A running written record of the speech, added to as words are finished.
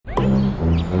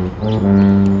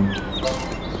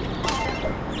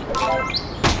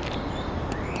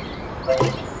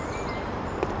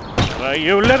Why,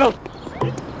 you little...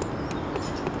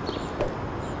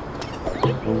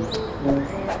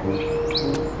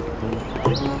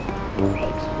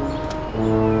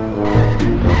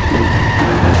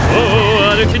 Oh,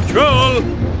 out of control!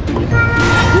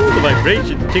 Ooh, the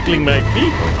vibration's tickling my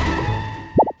feet.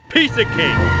 Piece of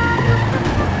cake!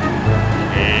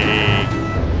 Hey.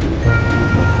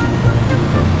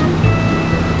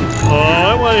 Oh,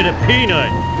 I wanted a peanut.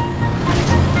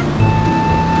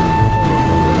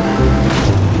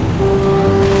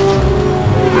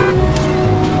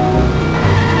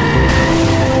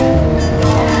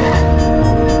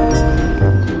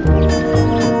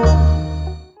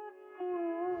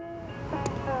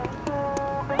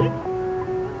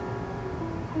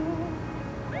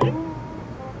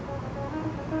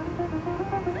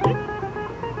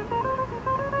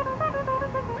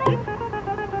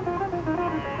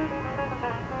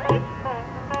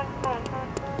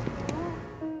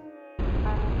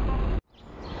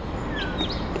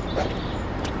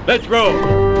 Let's roll!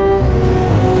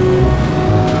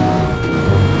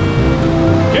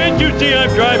 Can't you see I'm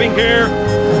driving here?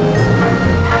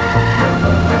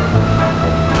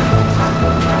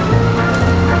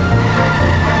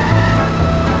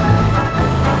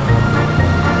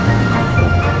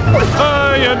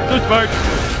 I am so smart!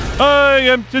 I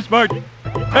am so smart!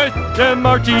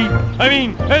 S-M-R-T! I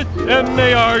mean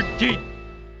S-M-A-R-T!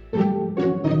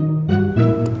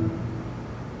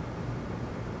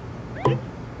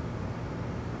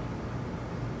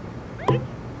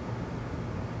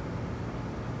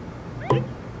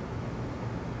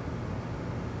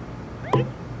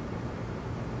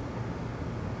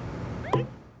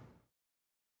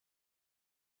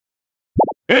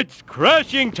 It's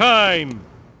crashing time!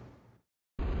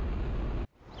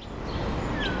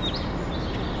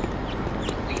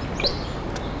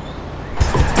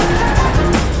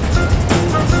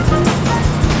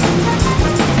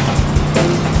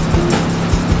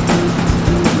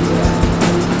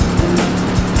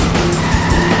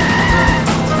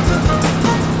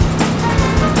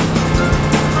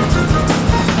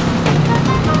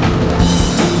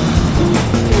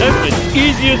 That's as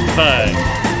easy as pie.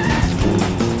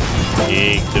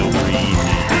 Take so easy.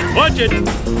 Watch it!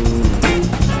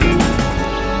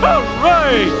 All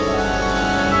right!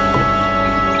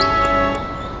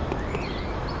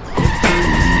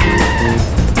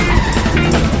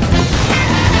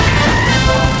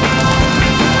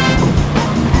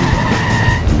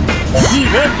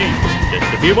 Keep empty.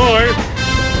 Just a few more.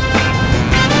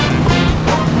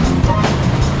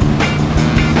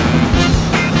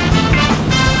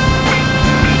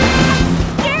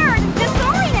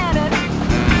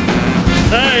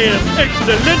 I am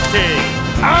excelente!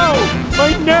 Ow!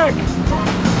 My neck!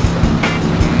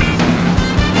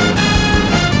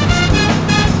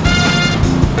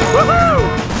 Woohoo!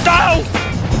 Ow!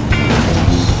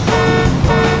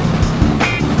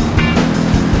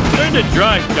 Learn to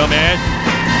drive, dumbass!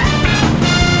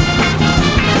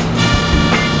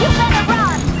 You better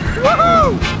run! Woohoo!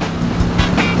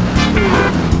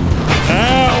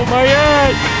 Ow! My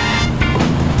ass!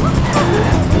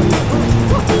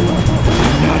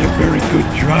 Not a very good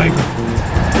driver.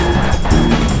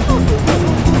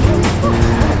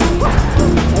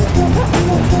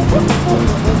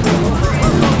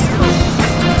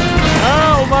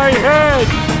 Ow, my head!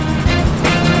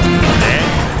 That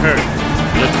hurt.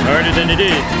 Looks harder than it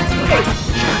is.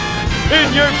 In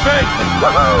your face!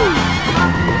 Woohoo!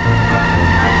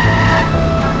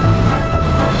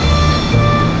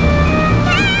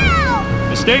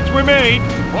 Mistakes were made.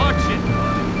 Watch it.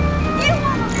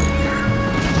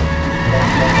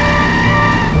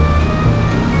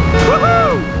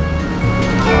 Woohoo!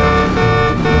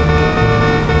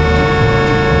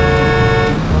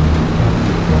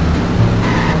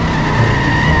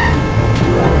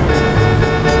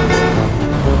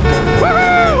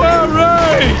 Woohoo! All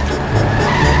right!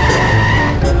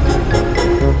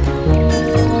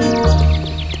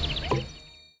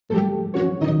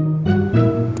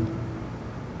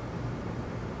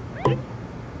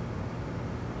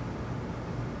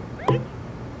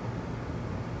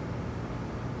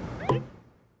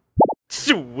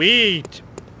 Sweet!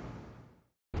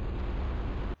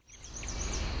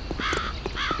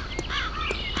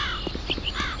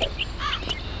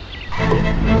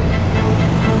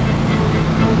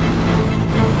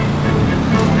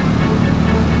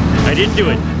 I didn't do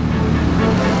it.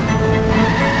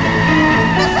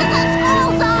 This is a school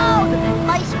zone!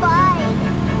 My spine!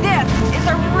 This is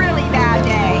a really bad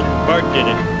day. Bart did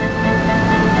it.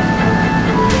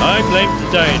 I blame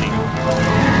society.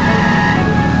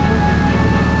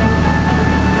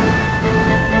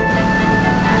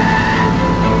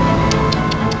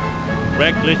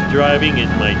 Reckless driving is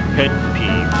my pet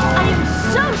peeve. I am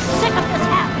so sick of this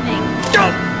happening.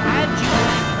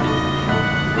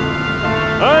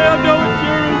 I have no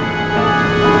insurance.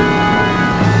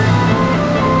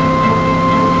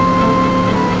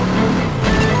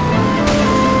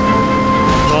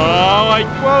 Oh, I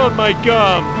swallowed my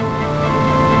gum.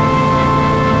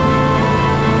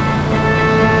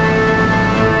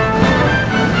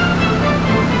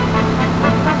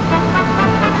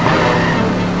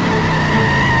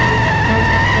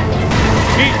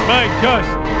 Eat my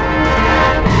dust.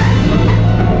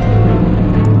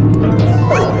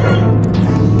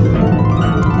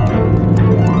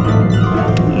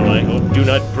 Oh, I hope do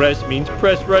not press means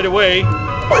press right away.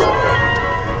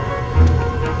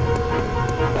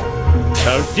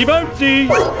 Bouncy, bouncy!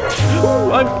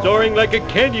 Ooh, I'm soaring like a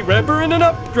candy wrapper in an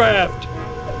updraft.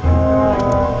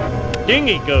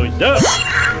 Dinghy goes up.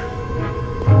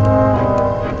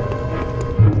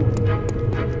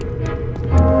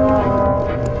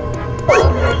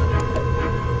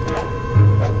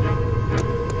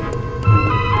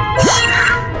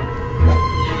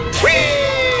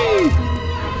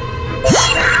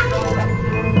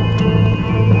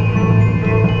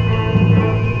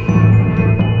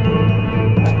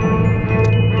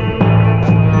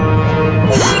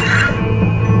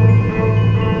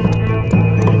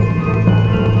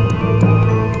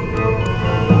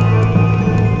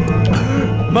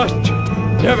 Must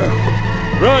never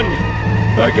run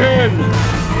again.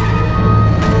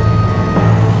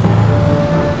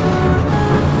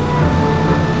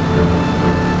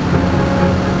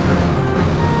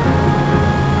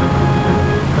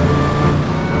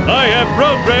 I have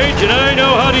road rage and I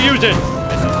know how to use it.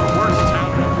 This is the worst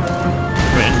town ever.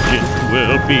 Vengeance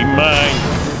will be mine.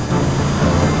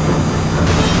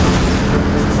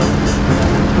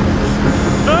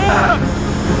 Ah!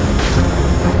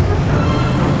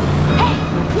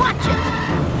 Watch it!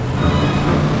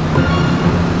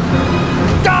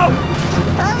 Go!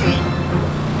 Hurry!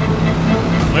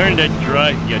 Learn to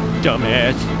drive, you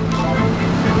dumbass.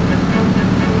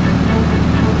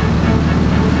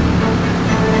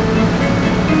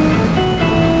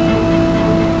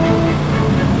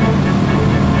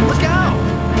 Look out!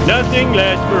 Nothing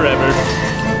lasts forever.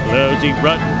 Lousy,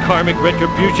 rotten karmic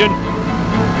retribution.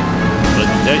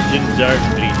 Possessions are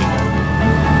fleeting.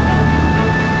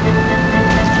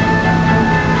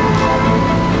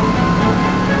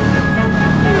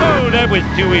 Oh, that was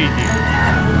too easy.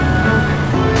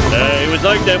 It was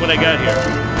like that when I got here.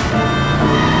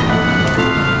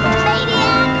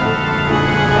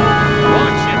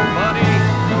 Watch it, buddy!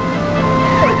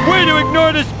 Way to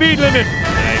ignore the speed limit!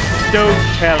 I'm so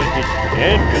talented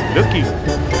and good looking.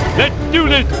 Let's do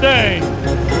this thing!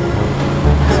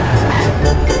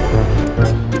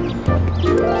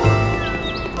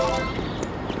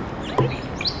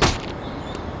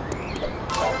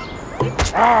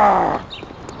 Ah!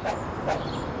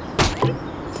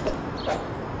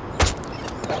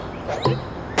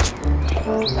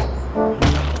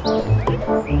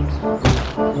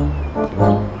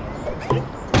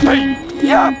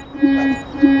 Hey-ya!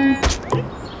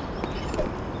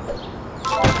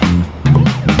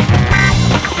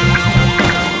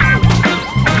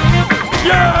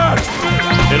 Yes!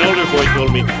 An older boy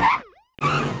told me.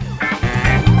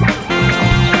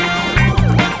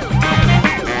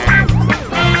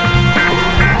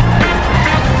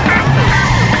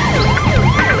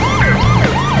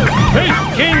 Hey,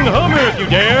 King Homer, if you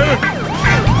dare!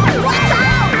 Watch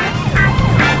out!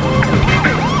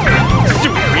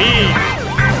 Sweet!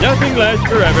 Nothing lasts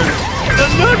forever.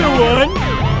 Another one?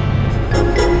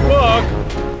 Walk!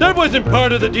 That wasn't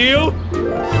part of the deal!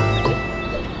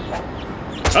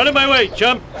 Out of my way,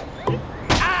 chump!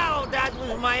 Ow, that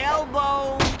was my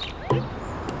elbow.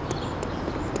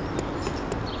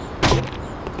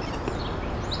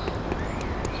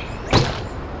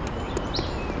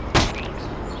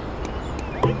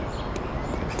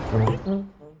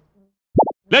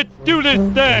 Let's do this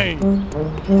thing!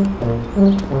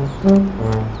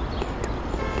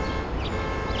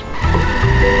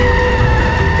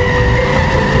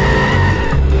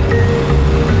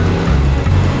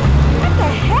 What the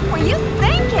heck were you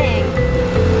thinking?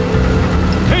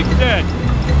 Take that!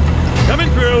 Coming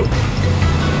through!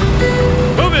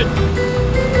 Move it!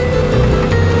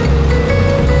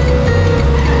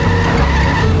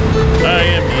 I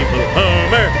am evil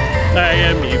Homer! I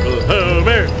am evil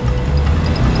Homer!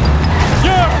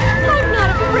 Yeah! I'm not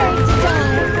afraid to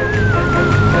die.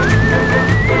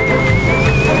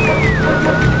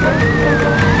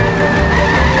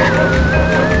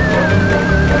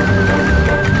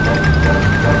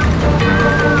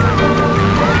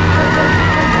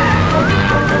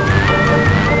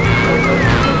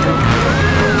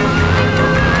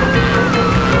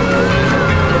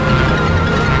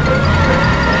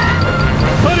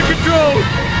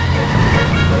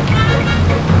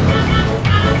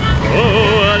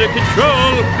 of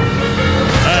control.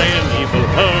 I am evil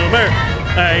Homer.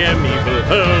 I am evil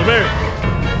Homer.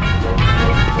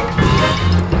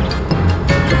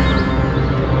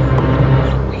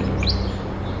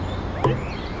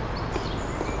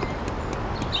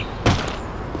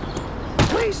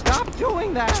 Please stop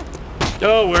doing that.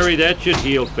 Don't worry, that should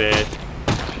heal fast.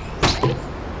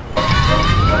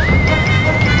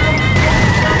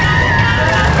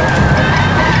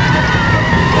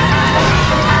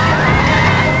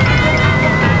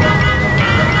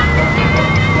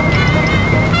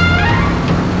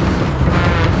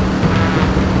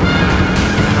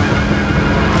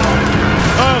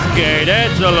 Okay,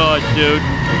 that's a lawsuit.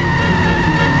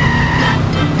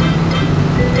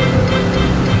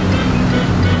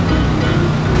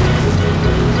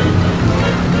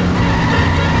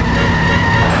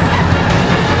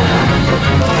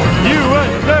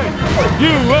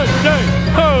 USA!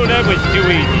 Oh, that was too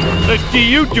easy. Let's see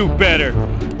you do better.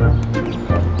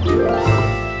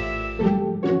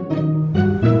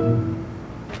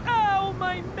 Ow,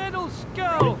 my middle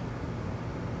skull!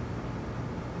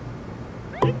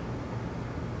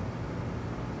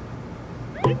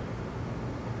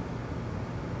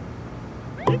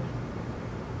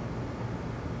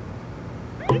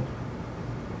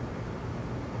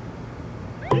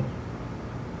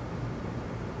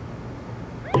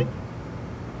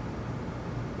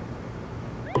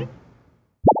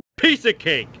 Piece of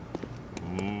cake.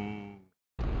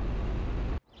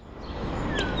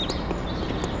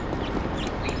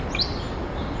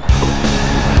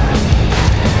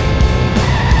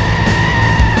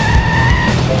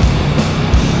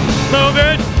 Move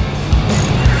it!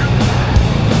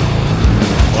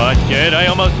 Watch it, I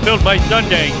almost spilled my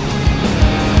sundae.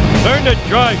 Learn to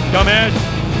drive, dumbass.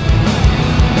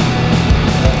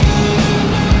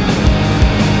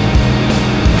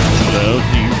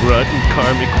 Lousy, rotten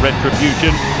karmic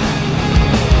retribution.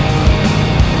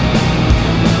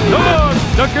 Come on,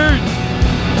 suckers!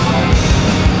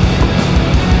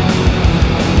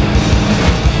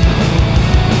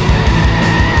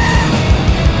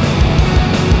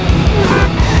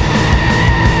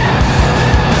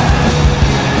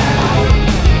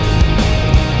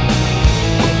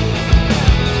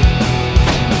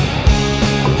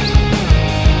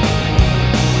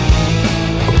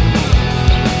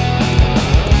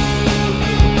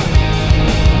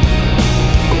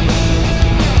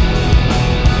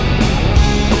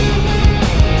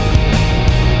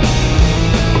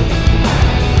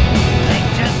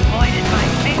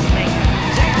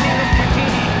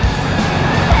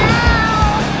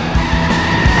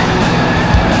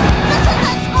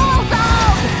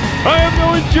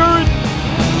 Insurance!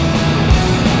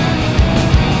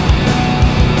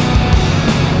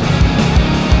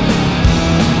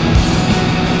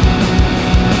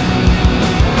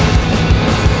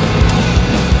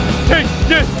 Take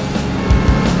this!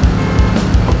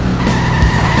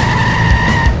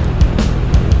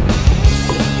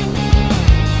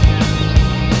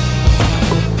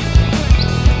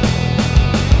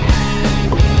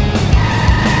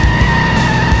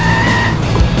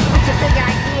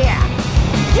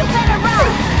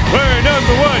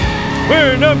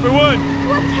 We're number one!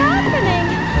 What's happening?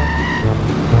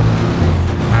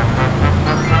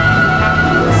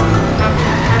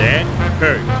 That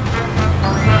hurt.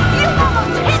 You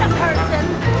almost hit a person!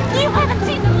 You haven't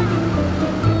seen the...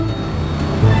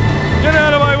 Get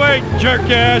out of my way,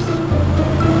 jerk-ass!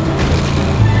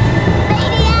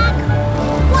 Maniac!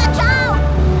 Watch out!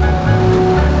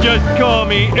 Just call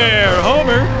me Air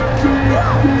Homer.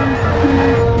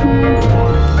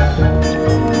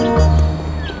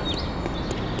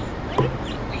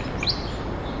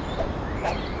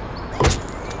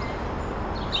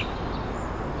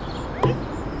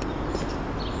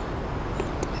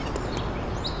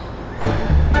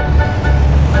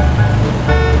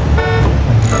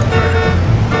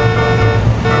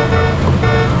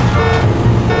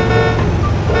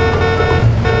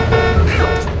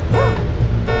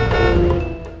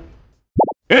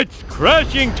 It's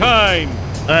crashing time!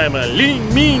 I'm a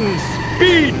lean, mean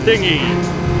speed thingy!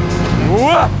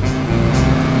 Whoa!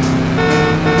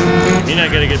 You're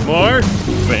not gonna get more?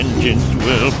 Vengeance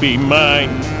will be mine!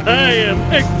 I am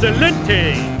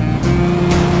Excelente!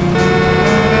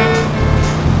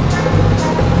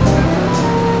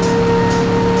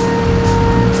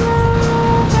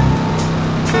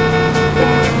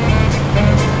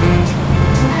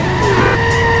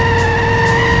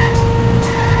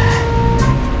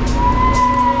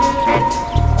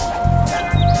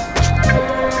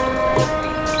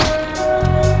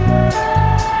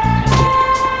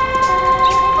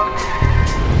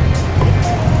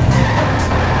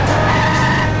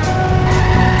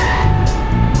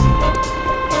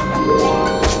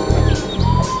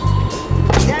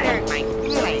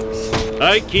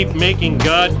 I keep making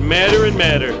God madder and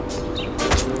madder.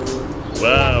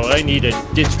 Wow, I need a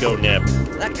disco nap.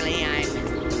 Luckily, I'm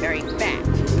very fat.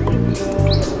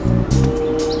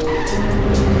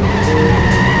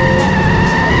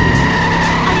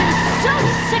 I am so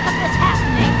sick of this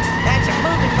happening. That's a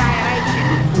moving violation.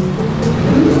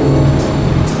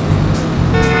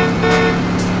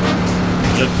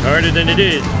 Looks harder than it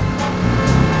is.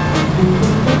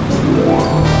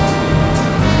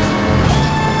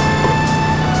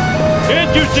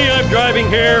 Can't you see I'm driving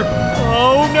here?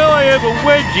 Oh, now I have a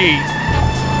wedgie.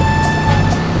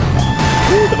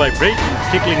 Ooh, the vibration's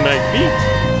tickling my feet.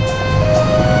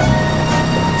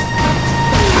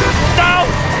 No!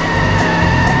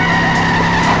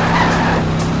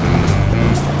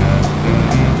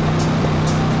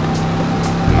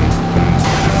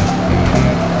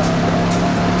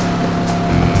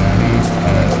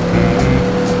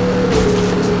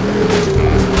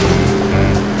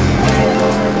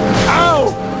 Ow!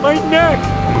 My neck!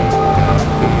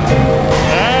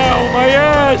 Ow, my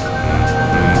ass!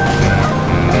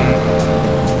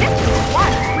 This is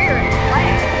one weird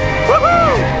place.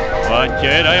 Woohoo! Watch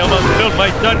it, I almost spilled my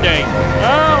sundae.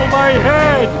 Ow, my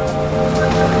head!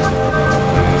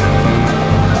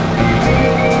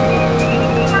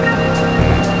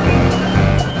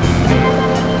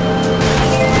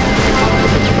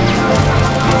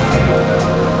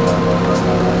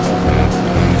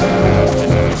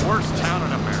 Worst town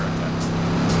in America.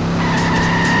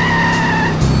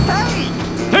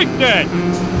 Take that!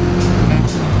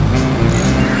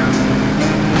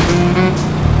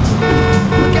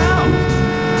 Look out!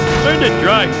 Learn to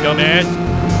drive, dumbass.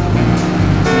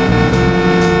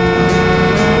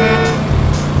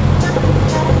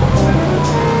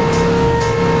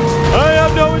 I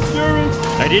have no insurance.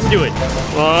 I didn't do it.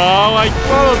 Oh, I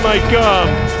swallowed my gum.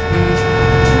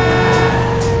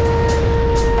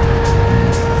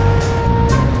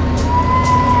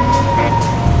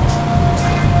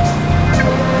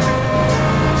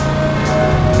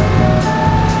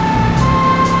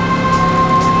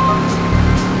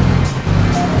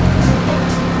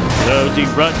 Lousy,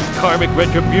 rotten karmic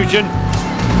retribution.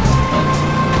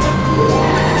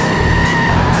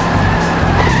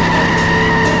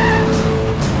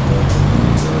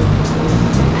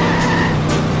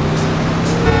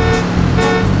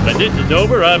 When this is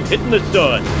over, I'm hitting the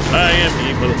sauce. I am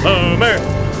evil Homer.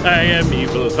 I am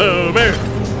evil Homer.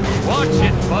 Watch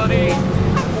it, buddy!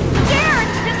 Scared,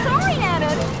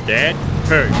 disoriented. That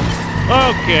hurts.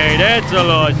 Okay, that's a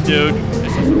lawsuit.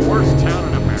 This is the worst town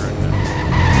in America.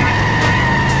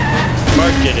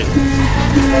 Mark did it.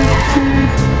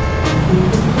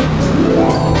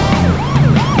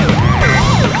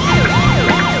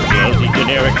 Lousy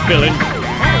generic villain.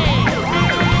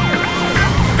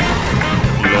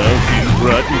 Lousy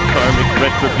rotten karmic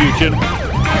retribution.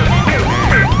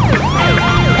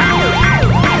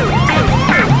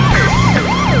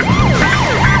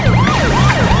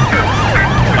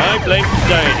 I blame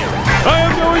society. I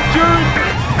have no insurance.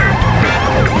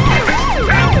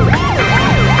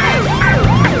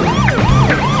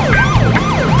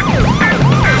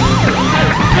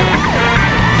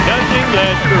 Nothing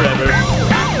lasts forever.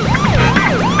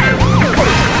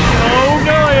 Oh,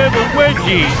 now I have a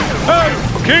wedgie. I'm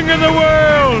king of the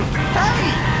world.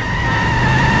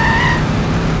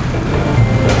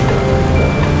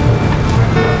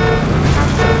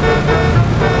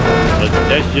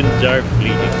 Possessions are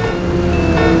fleeting.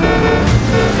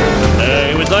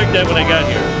 It was like that when I got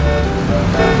here.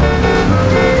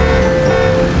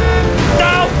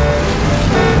 No!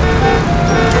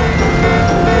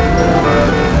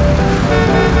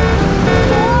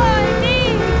 I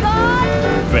need God.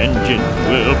 Vengeance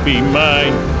will be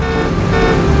mine.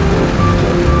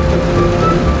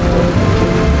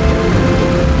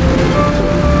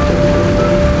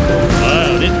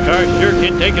 Wow, this car sure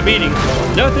can take a beating.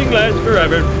 Nothing lasts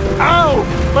forever. Ow!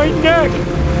 My neck!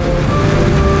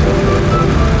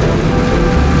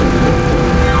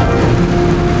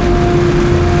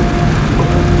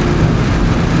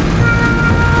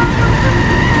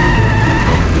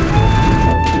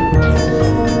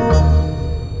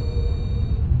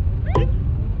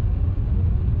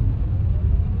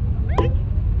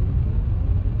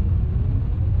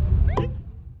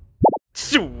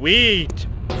 Sweet!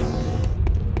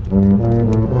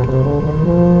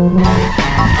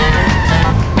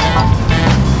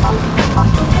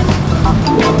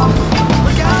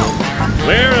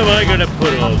 Where am I gonna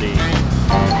put all these?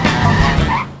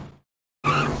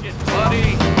 Shit,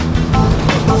 buddy!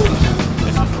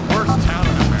 This is the worst town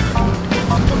in America.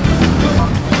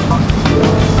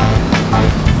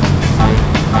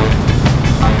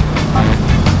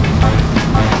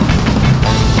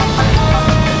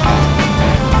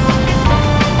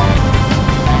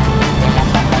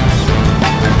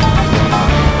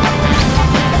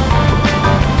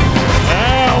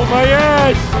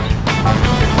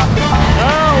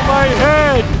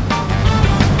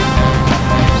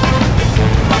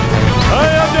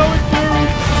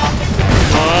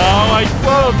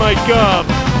 my gum!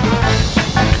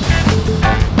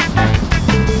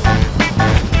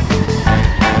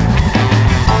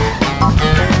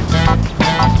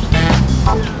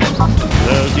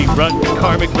 Lousy, rotten,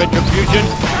 karmic retribution.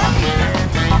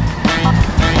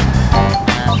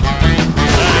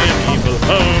 I am evil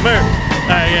Homer.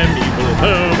 I am evil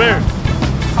Homer.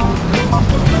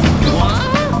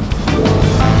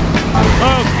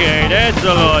 Okay, that's a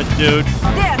lawsuit.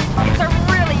 It's a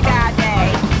really bad day.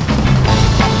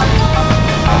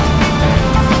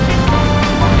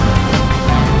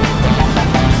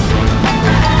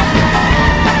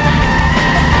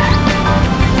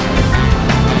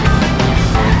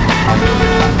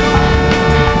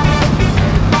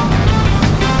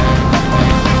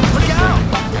 Look out!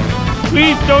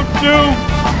 Please don't sue!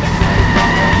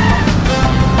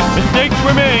 Mistakes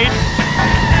were made.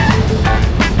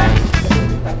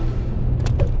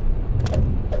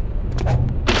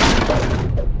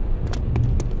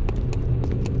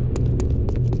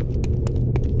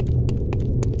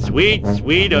 Sweet,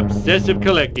 sweet, obsessive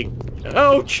collecting.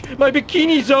 Ouch! My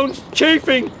bikini zone's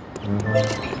chafing!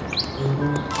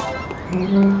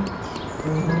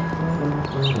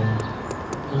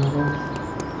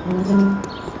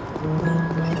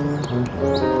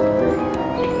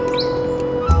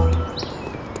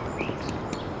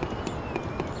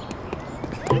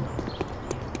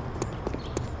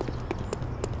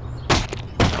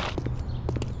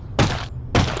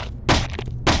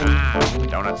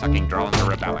 Donut-sucking drones are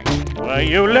rebelling. Why,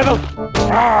 you little...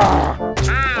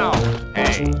 Ow!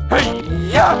 Hey! Hey!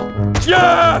 Yeah!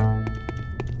 Yeah!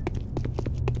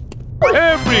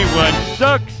 Everyone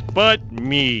sucks but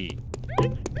me.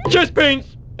 Chest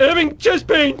pains! Having chest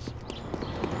pains!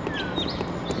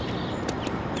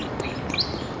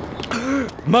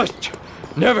 Must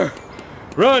never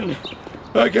run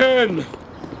again!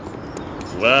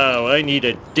 Wow, I need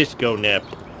a disco nap.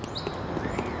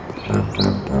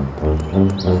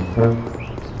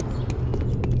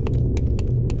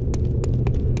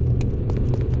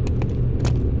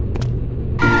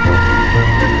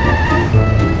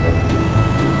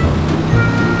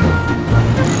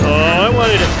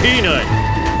 Peanut!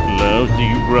 Lousy,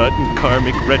 rotten,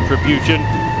 karmic retribution.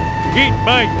 Eat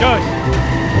my dust!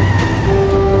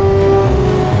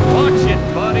 Watch it,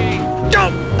 buddy!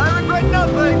 Jump! I regret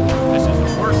nothing! This is the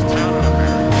worst town in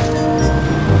America.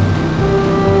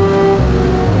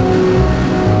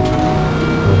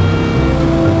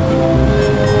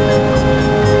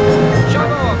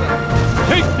 Shove over!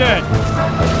 Take that!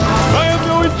 I have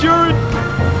no insurance!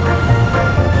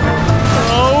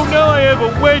 Oh, now I have a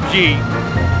wedgie!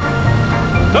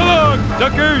 So long,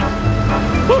 suckers!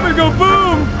 Let me go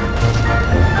boom!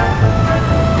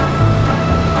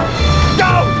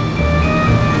 Go!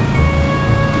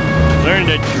 Learn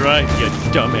to drive, you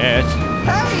dumbass.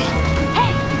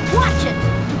 Hey, watch it!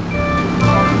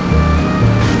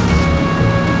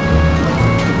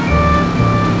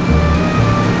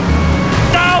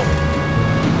 No!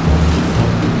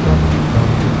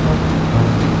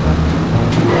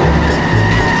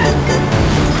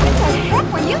 What the heck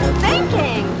were you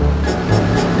thinking?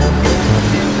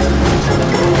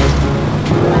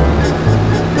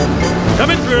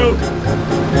 Coming through!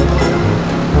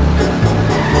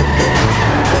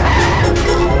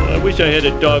 I wish I had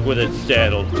a dog with a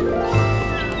saddle.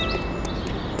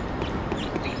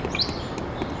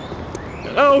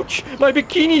 Ouch! My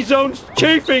bikini zone's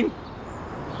chafing!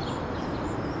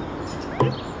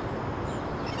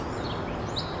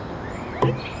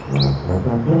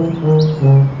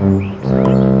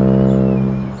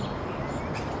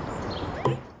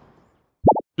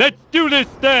 Let's do this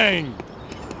thing!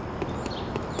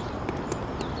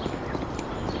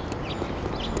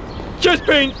 Chest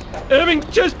pains! Having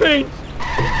chest pains!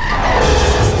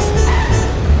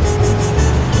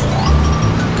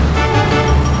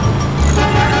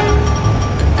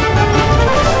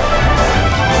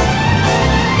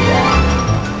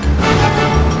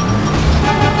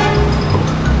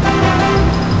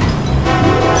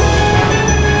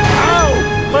 Ow!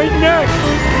 My neck!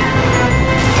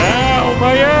 Ow!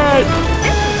 My ass!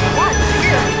 This is one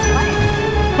weird place.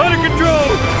 Out of control!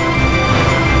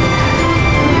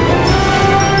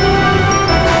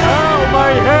 Ow,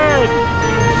 my head!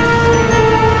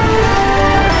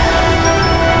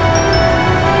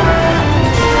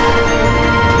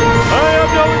 I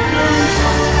have no excuse!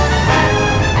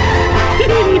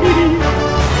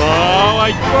 Oh, I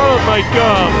swallowed my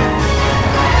gum!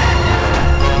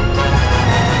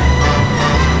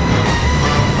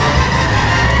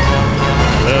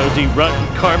 Lousy, rotten,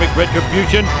 karmic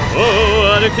retribution!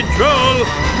 Oh, out of control!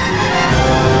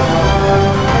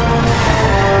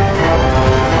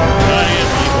 I am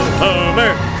evil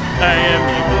Homer!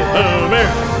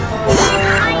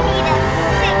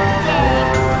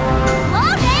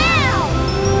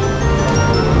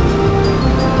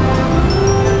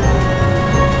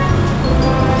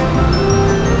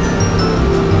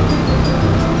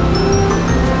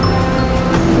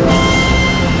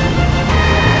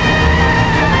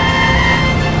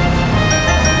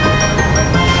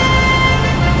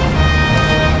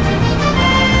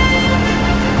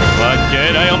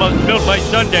 almost spilled my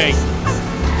sundae.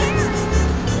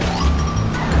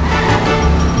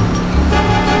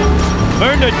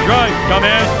 Learn to drive,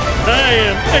 dumbass. I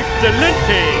am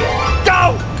excelente.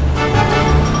 Go!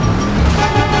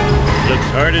 Looks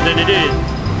harder than it is.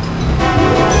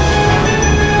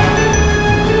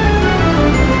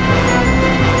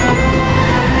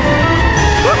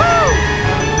 Woohoo!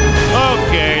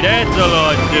 Okay, that's a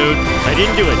lawsuit. I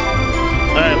didn't do it.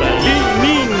 I'm a lean,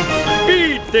 mean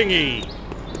speed thingy.